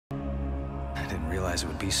didn't realize it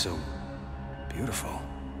would be so beautiful.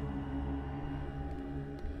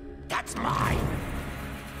 That's mine!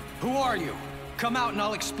 Who are you? Come out and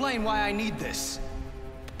I'll explain why I need this.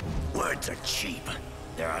 Words are cheap.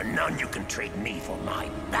 There are none you can trade me for my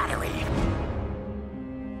battery.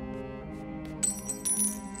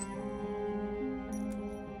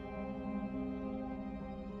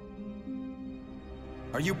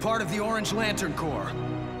 Are you part of the Orange Lantern Corps?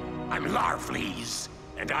 I'm Larfleeze,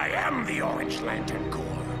 and I am the Orange Lantern Corps.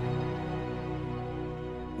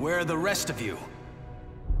 Where are the rest of you?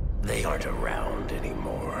 They aren't around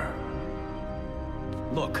anymore.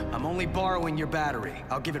 Look, I'm only borrowing your battery.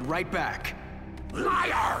 I'll give it right back.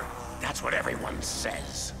 Liar! That's what everyone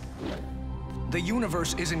says. The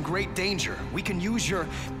universe is in great danger. We can use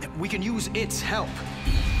its help.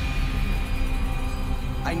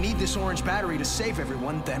 I need this orange battery to save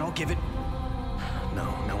everyone, then I'll give it...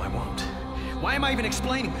 No, I won't. Why am I even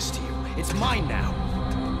explaining this to you? It's mine now.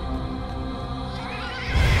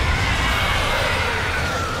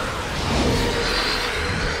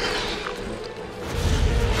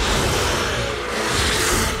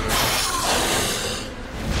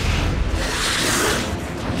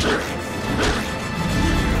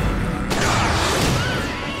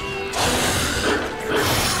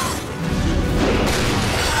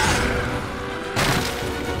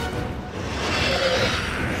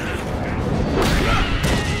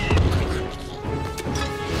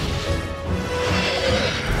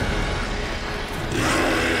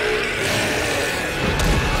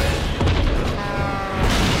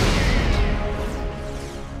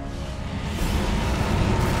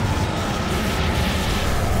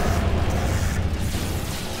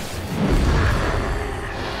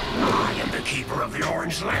 Keeper of the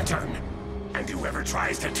Orange Lantern, and whoever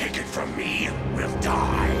tries to take it from me will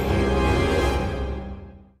die.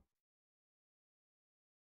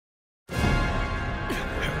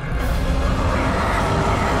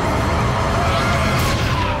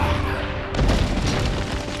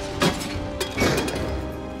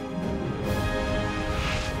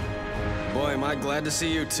 Boy, am I glad to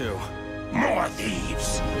see you too. More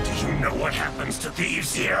thieves! Do you know what happens to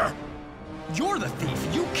thieves here? You're the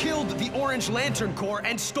thief! You killed the Orange Lantern Corps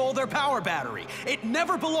and stole their power battery! It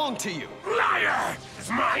never belonged to you! Liar! It's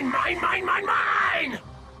mine, mine, mine, mine, mine!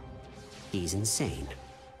 He's insane.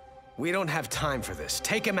 We don't have time for this.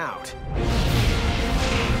 Take him out.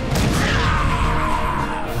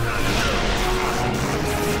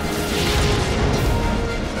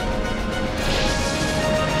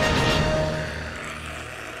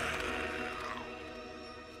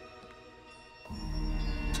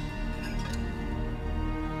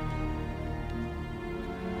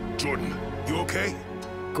 Jordan, you okay?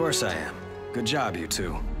 Of course I am. Good job, you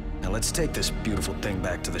two. Now let's take this beautiful thing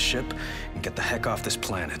back to the ship and get the heck off this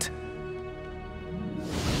planet.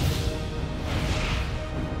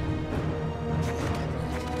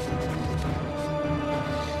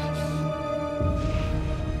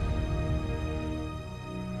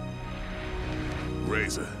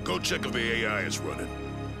 Razor, go check if the AI is running.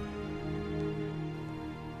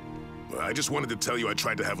 Well, I just wanted to tell you I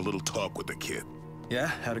tried to have a little talk with the kid. Yeah?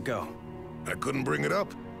 How'd it go? I couldn't bring it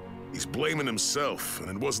up. He's blaming himself, and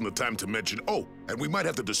it wasn't the time to mention, oh, and we might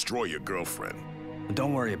have to destroy your girlfriend.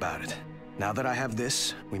 Don't worry about it. Now that I have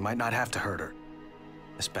this, we might not have to hurt her.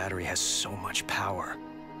 This battery has so much power.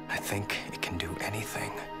 I think it can do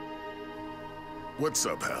anything. What's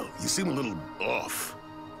up, Hal? You seem a little off.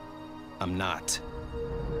 I'm not.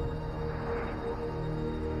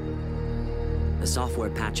 The software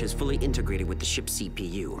patch is fully integrated with the ship's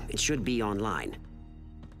CPU. It should be online.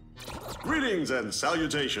 Greetings and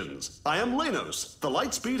salutations. I am Lanos, the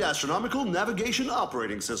Lightspeed Astronomical Navigation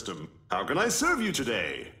Operating System. How can I serve you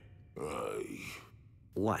today?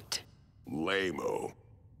 What? Lame-o.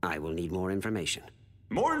 I will need more information.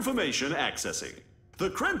 More information accessing.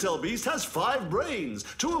 The Krentel beast has 5 brains,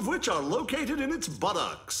 2 of which are located in its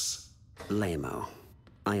buttocks. Lame-o.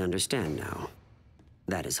 I understand now.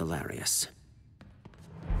 That is hilarious.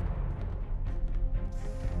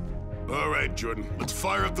 All right, Jordan. Let's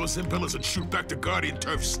fire up those impellers and shoot back to Guardian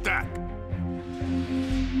Turf Stack.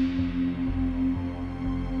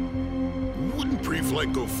 Wouldn't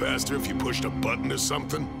pre-flight go faster if you pushed a button or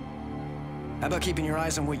something? How about keeping your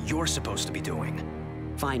eyes on what you're supposed to be doing?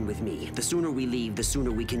 Fine with me. The sooner we leave, the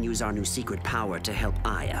sooner we can use our new secret power to help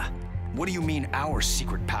Aya. What do you mean, our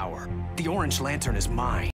secret power? The Orange Lantern is mine.